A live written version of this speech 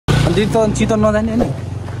अन्त त चितवन नजाने नि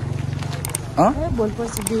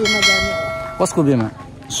कसको बिहेमा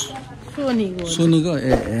सुनीको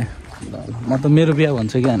ए म त मेरो बिहा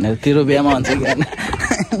भन्छ कि भनेर तेरो बिहामा भन्छ कि होइन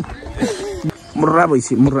मुर्रा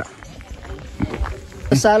भइसक्यो मुर्रा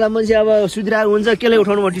साला मान्छे अब सुधिरहेको हुन्छ केले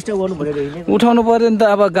उठाउनु डिस्टर्ब गर्नु पर्यो उठाउनु पर्यो नि त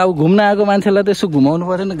अब गाउँ घुम्न आएको मान्छेलाई त यसो घुमाउनु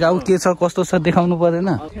परेन गाउँ के छ कस्तो छ देखाउनु परेन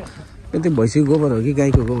यति भैँसीको गोबर हो कि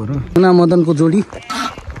गाईको गोबर हो मुना मदनको जोडी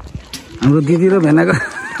हाम्रो दिदी र भेनाको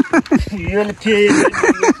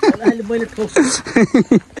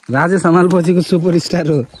राजेश हमालपछिको सुपर स्टार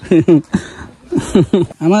हो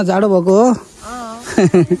आमा जाडो भएको हो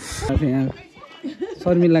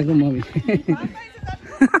शर्मिलाको मम्मी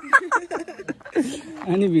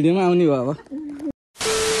अनि भिडियोमा आउने भयो अब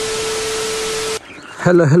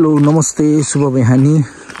हेलो हेलो नमस्ते शुभ बिहानी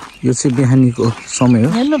यो चाहिँ बिहानीको समय हो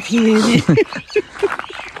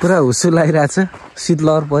पुरा हुस्सु लागिरहेछ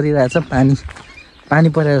शीतलहर परिरहेछ पानी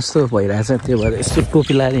परे जस्तो भइरहेछ त्यही भएर यस्तो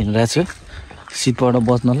टोपी लगाएर हिँडिरहेछ शीतबाट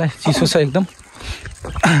बच्नलाई चिसो छ एकदम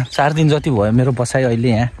 4 दिन जति भयो मेरो बसाइ अहिले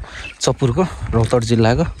यहाँ चपुरको रौतहट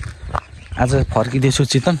जिल्लाको आज फर्किँदैछु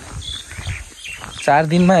चितवन 4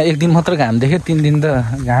 दिनमा 1 दिन मात्र घाम देखेँ 3 दिन त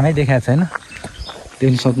घामै देखाएको छैन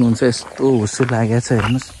देख्न सक्नुहुन्छ यस्तो हुस्सु लागेको छ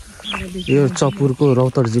हेर्नुहोस् यो चपुरको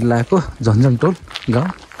रौतहट जिल्लाको झन्झनटोल गाउँ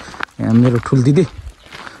यहाँ मेरो ठुल दिदी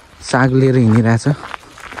साग लिएर हिँडिरहेछ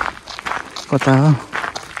कता हो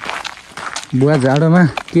बुवा जाडोमा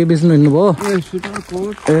के बेच्नु हिँड्नुभयो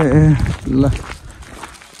ए ल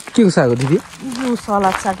के को साग हो दिदी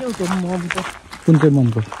सलाद साग कुन चाहिँ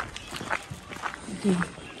ममको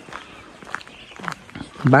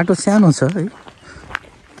बाटो सानो छ है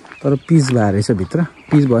तर पिच भएर रहेछ भित्र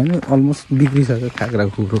पिच भयो नि अलमोस्ट बिग्रिसक्यो काँक्रा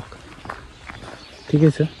कुरो ठिकै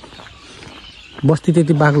छ बस्ती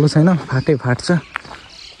त्यति बाक्लो छैन फाट्छ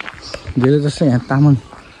धेरै जस्तो यहाँ तामाङ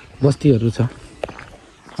बस्तीहरू छ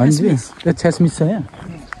होइन छ्यासमिस छ यहाँ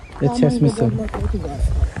छ्यासमिस छ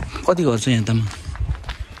कति घर छ यहाँ तामाङ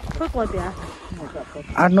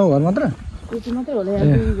 8-9 घर मात्र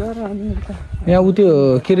यहाँ उ त्यो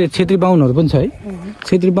के अरे छेत्री बाहुनहरू पनि छ है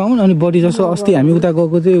छेत्री बाहुन अनि बढी जसो अस्ति हामी उता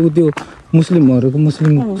गएको चाहिँ उ त्यो मुस्लिमहरूको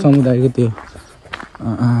मुस्लिम समुदायको त्यो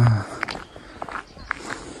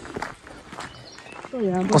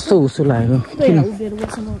कस्तो हुस्सु लाग्यो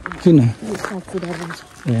किन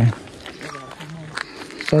ए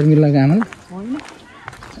शर्मिलाको आमा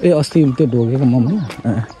ए अस्ति त्यो ढोगेको मम्मी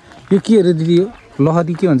यो के अरे दिदी यो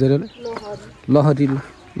लहरी के भन्छ अरे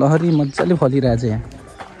लहरी मजाले फलिरहेछ यहाँ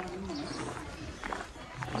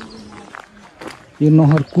यो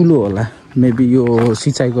नहर कुलो होला मेबी यो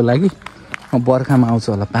सिँचाइको लागि बर्खामा आउँछ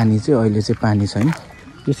होला पानी चाहिँ अहिले चाहिँ पानी छैन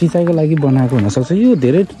यो सिँचाइको लागि बनाएको हुनसक्छ यो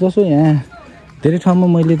धेरै जसो यहाँ धेरै ठाउँमा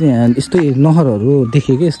मैले चाहिँ यहाँ यस्तो नहरहरू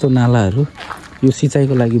देखेँ कि यस्तो नालाहरू यो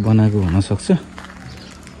सिँचाइको लागि बनाएको हुनसक्छ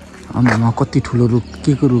आमामा कति ठुलो रुख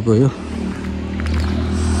के को रुख हो यो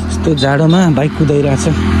यस्तो जाडोमा बाइक कुदाइरहेछ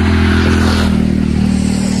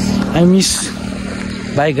आई मिस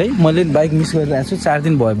बाइक है मैले बाइक मिस गरिरहेको छु 4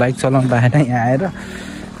 दिन भयो बाइक चलाउनु पाएन यहाँ आएर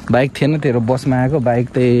बाइक थिएन तेरो बसमा आएको बाइक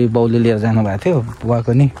त्यही बाउले लिएर जानुभएको थियो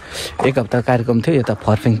बुवाको नि 1 हप्ता कार्यक्रम थियो यता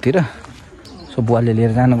फर्फिङतिर सो बुवाले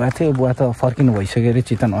लिएर जानुभएको थियो बुवा त फर्किनु भइसक्यो अरे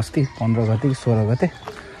चितवन अस्ति 15 गते 16 गते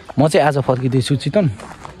म चाहिँ आज फर्किँदैछु चितवन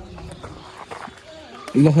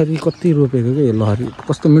लहरी कति रोपेको क्या यो लहरी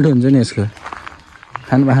कस्तो मिठो हुन्छ नि यसको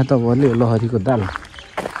खानुभएको तपाईँहरूले लहरीको दाल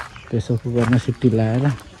प्रेसर कुकरमा सिटी लगाएर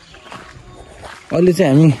अहिले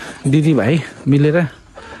चाहिँ हामी दिदीभाइ मिलेर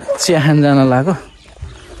चिया खान जान लाग्यो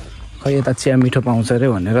खै यता चिया मिठो पाउँछ अरे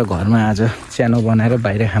भनेर घरमा आज चिया नबनाएर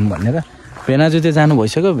बाहिर खाऊँ भनेर भेनाजु चाहिँ जानु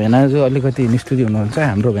भइसक्यो भेनाजु अलिकति निष्ठुरी हुनुहुन्छ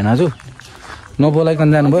हाम्रो भेनाजु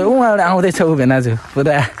नबोलाइकन जानुभयो उहाँबाट आउँदैछ ऊ भेनाजु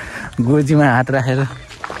पुरा गोजीमा हात राखेर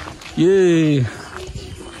ए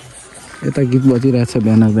यता गीत बजिरहेछ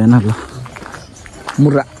भेना ल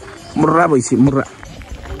मुर्रा भइसक्यो मुर्रा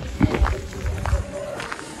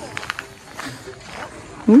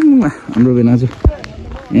हाम्रो भेनाजु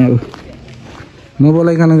यहाँ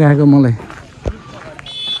नबोलाइकन गएको मलाई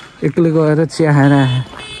एक्लै गएर चिया खाएर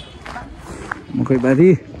मकैबारी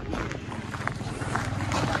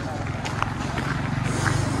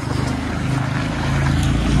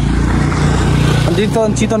अन्त त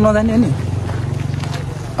चितवन नजाने नि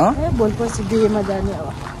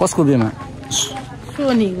कसको बिहेमा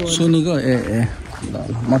सुनीको ए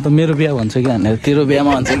म त मेरो बिहा भन्छ कि भनेर तेरो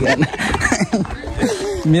बिहामा भन्छ कि होइन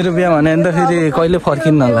मेरो बिहा भने त फेरि कहिले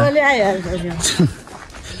फर्किन्न होला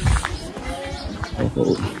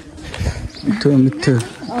मिठो मिठो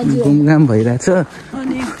घुमघाम भइरहेछ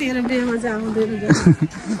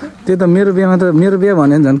त्यो त मेरो बिहा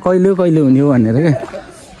भने झन् कहिले हुने हो भनेर क्या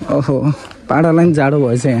ओहो पाडालाई पनि जाडो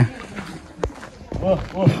भएछ यहाँ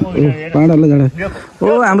पाडालाई जाडा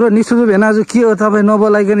ओ हाम्रो निसुजु भेनाजु के हो तपाईँ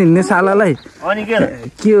नबोलाइकन हिँड्ने सालालाई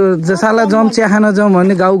के हो साला जाउँ चिया खान जाउँ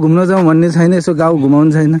भन्ने गाउँ घुम्न जाउँ भन्ने छैन यसो गाउँ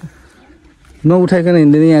घुमाउनु छैन नउठाइकन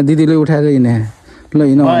हिँड्दैन यहाँ दिदीले उठाएर हिँडे ल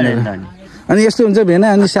हिँड भनेर अनि यस्तो हुन्छ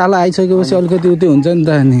भेना अनि साला आइसकेपछि अलिकति उतै हुन्छ नि त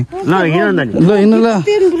अनि ल हिँड्नु ल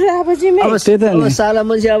अब त्यही त साला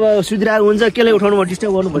मान्छे अब सुधिरहेको हुन्छ केले उठाउनु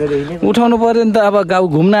डिस्टर्ब गर्नु पर्यो उठाउनु पर्यो नि त अब गाउँ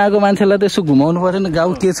घुम्न आएको मान्छेलाई त यसो घुमाउनु परेन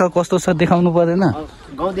गाउँ के छ कस्तो छ देखाउनु परेन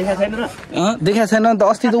गाउँ देखाएको छैन र देखाएको छैन नि त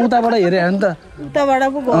अस्ति त उताबाट हेरे नि त उताबाट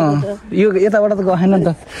पो गयो यो यताबाट त गएन नि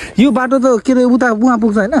त यो बाटो त के अरे उता उहाँ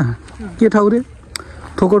पुग्छ होइन के ठाउँ रे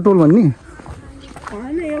थोकोटोल भन्ने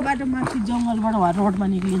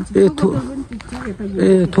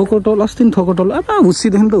ए थोकोटोल अस्ति नि थोकोटोल अब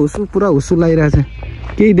हुस्सीदेखि त हुस्सु पुरा हुस्सु लागिरहेछ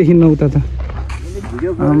केही देखिन्न उता त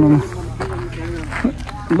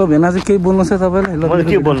ल भेना चाहिँ केही बोल्नु छ तपाईँलाई ल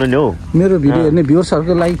के बोल्नु नि हो मेरो भिडियो हेर्ने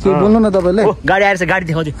भ्युअर्सहरूको लागि केही बोल्नु न तपाईँले गाडी आएर गाडी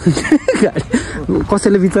देखाउँछु गाडी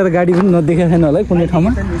कसैले बिचरा गाडी पनि नदेखाएको छैन होला है कुनै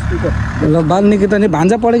ठाउँमा ल बालनिकेतन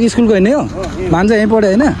भान्जा पढेको स्कुलको होइन हो भान्जा यहीँ पढ्यो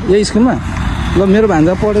होइन यही स्कुलमा ल मेरो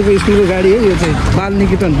भान्जा पढेको स्कुलको गाडी है यो चाहिँ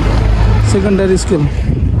बालनिकेतन सेकेन्डरी स्कुल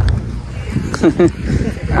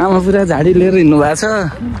आमा पुरा झाडी लिएर हिँड्नु भएको छ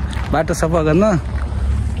बाटो सफा गर्न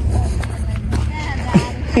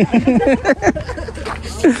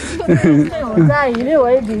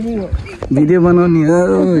भिडियो बनाउने हो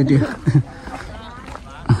भिडियो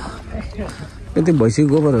त्यो भैँसीको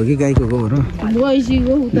गोबर हो कि गाईको गोबर हो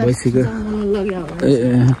भैँसीको ए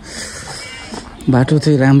बाटो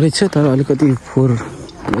चाहिँ राम्रै छ तर अलिकति फोहोर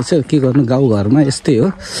रहेछ के गर्नु गाउँघरमा यस्तै हो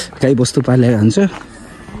गाई बस्तु पालेको हुन्छ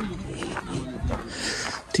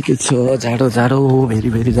ठिकै छ जाडो जाडो भेरी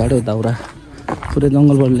भेरी जाडो दाउरा पुरै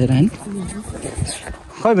जङ्गलबाट लिएर होइन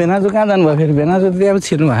खै भेनाजु कहाँ जानुभयो फेरि भेनाजु त अब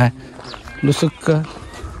छिर्नु भयो लुसुक्क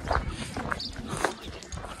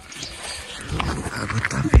अब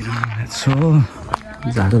तापिरहेको छु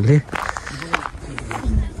जाडोले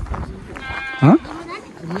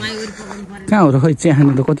कहाँ हो र खै चिया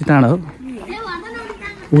खानु त कति टाढा हो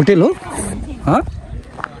होटेल हो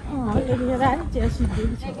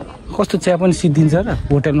कस्तो चिया पनि सिद्धिन्छ र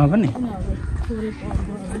होटेलमा पनि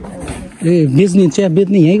ए बेच्ने चिया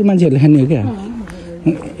बेच्ने यहीँको मान्छेहरूले खाने हो क्या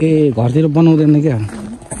ए घरतिर बनाउँदैन क्या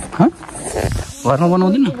घरमा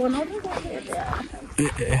बनाउँदैन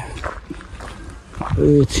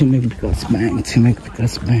ए छिमेक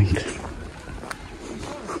विकास ब्याङ्क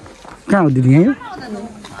कहाँ हो दिदी यहीँ हो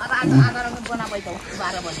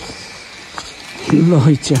ल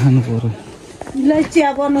है चिया खानु पर्यो चिया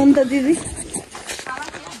बनाउनु त दिदी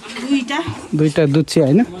दुईटा दुध चिया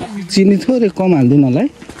होइन चिनी थोरै कम हालिदिनु होला है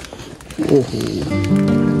ओहो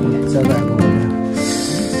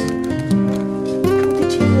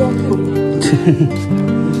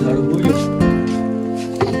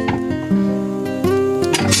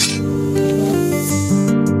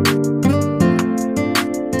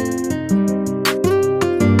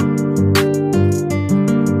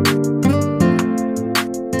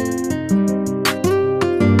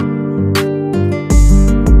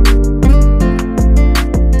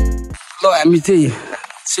हामी चाहिँ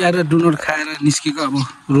चिया र डुनर खाएर निस्केको अब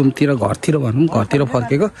रुमतिर घरतिर भनौँ घरतिर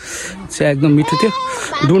फर्केको चिया एकदम मिठो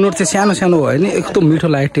थियो डुनर चाहिँ सानो सानो भयो नि एकदम मिठो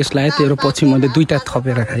लाग्यो टेस्ट लाग्यो त्यो पछि मैले दुईवटा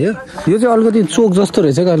थपेर खायो यो चाहिँ अलिकति चोक जस्तो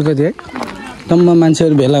रहेछ क्या अलिकति है टम्म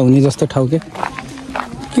मान्छेहरू भेला हुने जस्तो ठाउँ के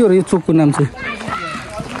हो र यो चोकको नाम चाहिँ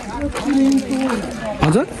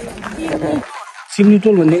हजुर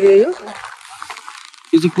सिम्निटोल भन्ने यही हो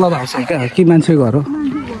यो चाहिँ क्लब हाउस हो क्या कि मान्छेको घर हो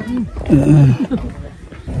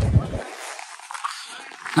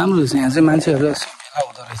राम्रो रहेछ यहाँ चाहिँ मान्छेहरू भेला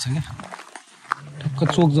हुँदो रहेछ क्या टक्क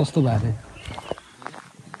चोक जस्तो भएको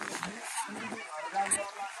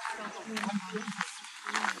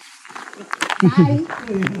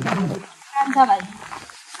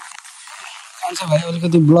कान्छा भाइ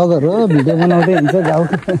अलिकति ब्लगर हो भिडियो बनाउँदै हुन्छ गाउँ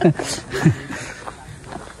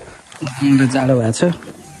जाडो भएको छ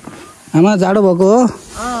आमा जाडो भएको हो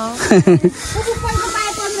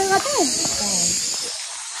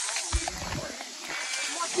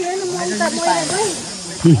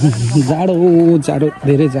जाडो हो जाडो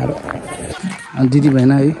धेरै जाडो दिदी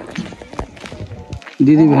भएन है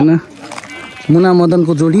दिदी भएन मुना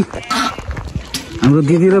मदनको जोडी हाम्रो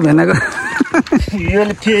दिदी र भेनाको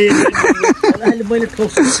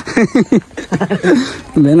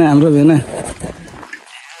भेना हाम्रो भेना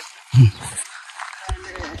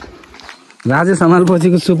राजेश हमाल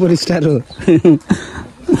पछिको सुपर स्टार हो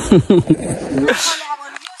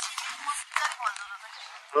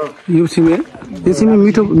यो सिमी यो सिमी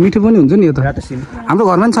मिठो मिठो पनि हुन्छ नि यो त हाम्रो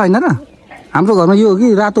घरमा पनि छैन र हाम्रो घरमा यो हो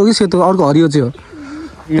कि रातो हो कि सेतो अर्को हरियो चाहिँ हो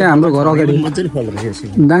त्यहाँ हाम्रो घर अगाडि मजाले फल्दो रहेछ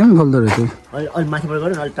दामी फल्दो रहेछ अलि माथिबाट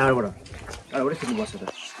गऱ्यो अलि टाढाबाट खिच्नु पर्छ त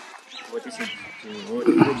हो त्यसै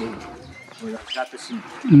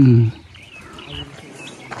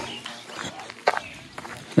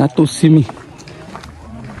रातो सिमी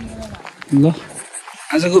ल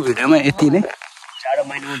आजको भिडियोमा यति नै जाडो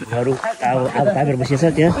महिनामा भुवाहरू अब तापेर बसिएछ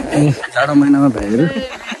त्यहाँ जाडो महिनामा भाइहरू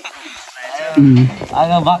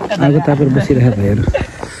आगो तापेर बसिरहेको भाइहरू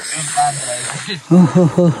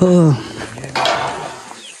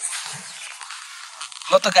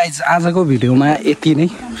ल त गाइज आजको भिडियोमा यति नै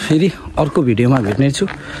फेरि अर्को भिडियोमा भेट्नेछु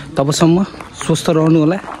तबसम्म स्वस्थ रहनु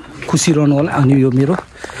होला खुसी रहनु होला अनि यो मेरो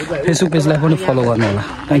फेसबुक पेजलाई पनि फलो गर्नु होला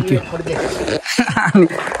थ्याङ्क यू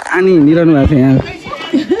अनि हिँडिरहनु भएको थियो यहाँ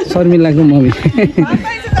शर्मिलाको मम्मी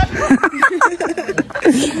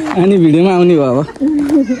अनि भिडियोमा आउने भयो अब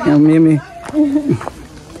यहाँ मेमे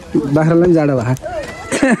बाख्रालाई पनि जाडो भयो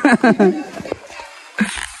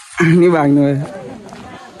अनि भाग्नु भयो